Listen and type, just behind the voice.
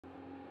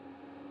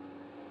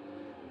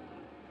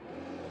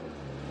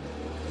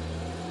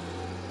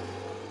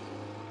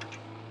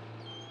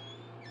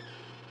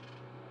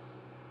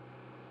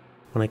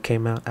When I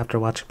came out after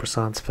watching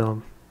Prasan's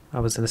film, I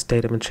was in a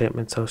state of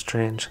enchantment so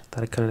strange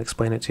that I couldn't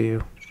explain it to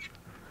you.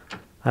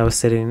 I was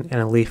sitting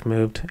and a leaf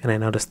moved and I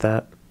noticed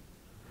that.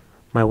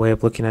 My way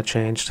of looking had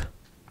changed.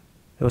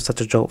 It was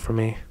such a jolt for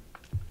me.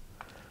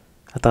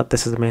 I thought,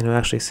 this is the man who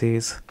actually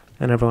sees,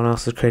 and everyone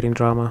else is creating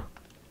drama.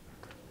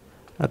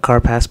 A car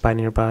passed by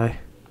nearby.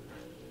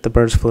 The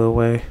birds flew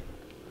away.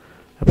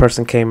 A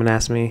person came and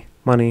asked me,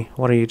 "Money,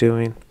 what are you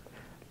doing?"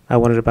 I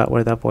wondered about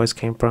where that voice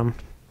came from.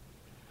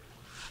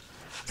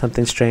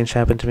 Something strange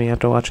happened to me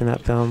after watching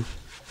that film.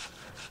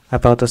 I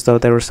felt as though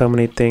there were so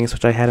many things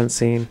which I hadn't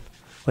seen,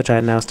 which I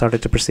had now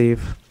started to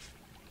perceive.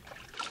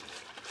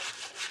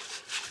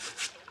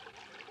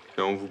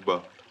 Et on vous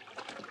bat.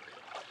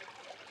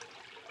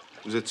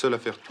 Vous êtes seul à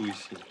faire tout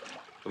ici.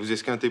 À vous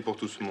esquinter pour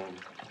tout ce monde.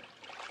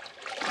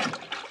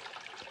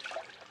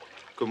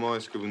 Comment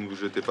est-ce que vous ne vous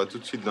jetez pas tout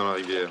de suite dans la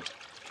rivière?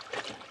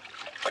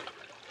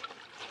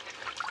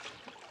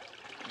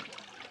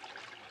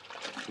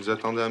 Vous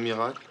attendez un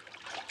miracle?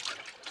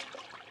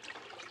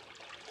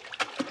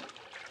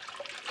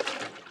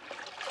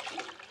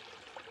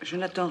 Je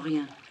n'attends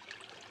rien.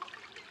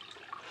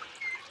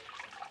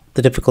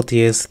 The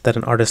difficulty is that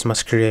an artist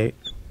must create.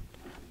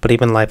 But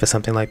even life is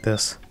something like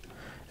this.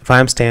 If I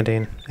am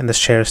standing, and this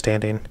chair is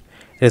standing,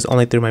 it is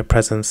only through my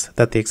presence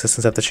that the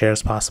existence of the chair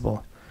is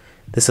possible.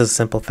 This is a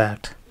simple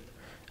fact.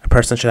 A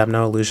person should have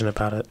no illusion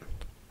about it.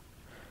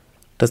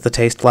 Does the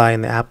taste lie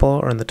in the apple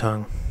or in the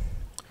tongue?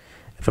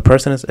 If a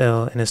person is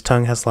ill and his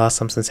tongue has lost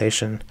some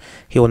sensation,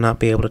 he will not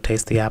be able to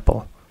taste the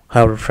apple,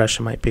 however fresh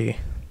it might be.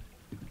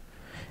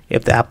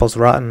 If the apple is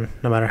rotten,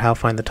 no matter how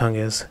fine the tongue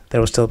is, there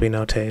will still be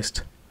no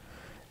taste.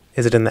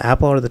 Is it in the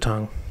apple or the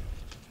tongue?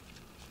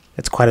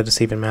 It's quite a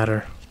deceiving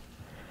matter.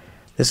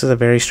 This is a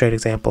very straight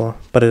example,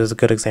 but it is a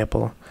good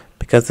example,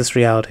 because this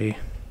reality,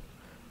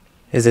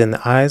 is it in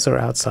the eyes or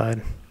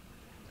outside?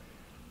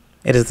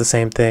 It is the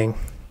same thing.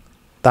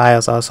 The eye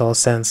is also a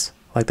sense,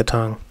 like the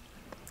tongue.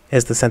 It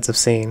is the sense of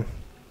seeing.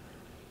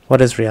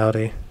 What is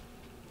reality?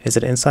 Is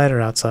it inside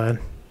or outside?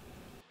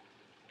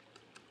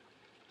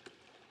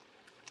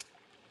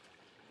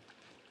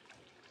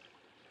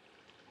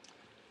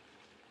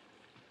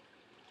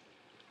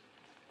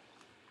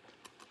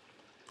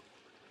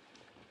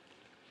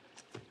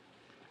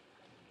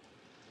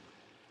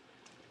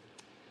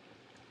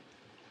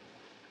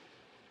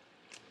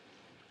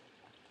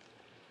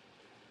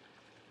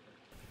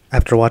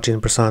 After watching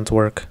Prasan's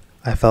work,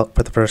 I felt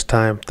for the first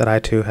time that I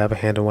too have a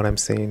hand in what I'm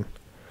seeing.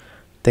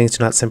 Things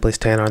do not simply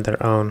stand on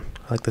their own,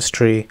 like this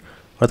tree,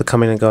 or the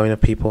coming and going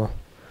of people.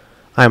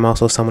 I am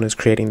also someone who's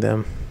creating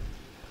them.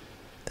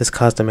 This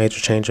caused a major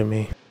change in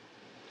me.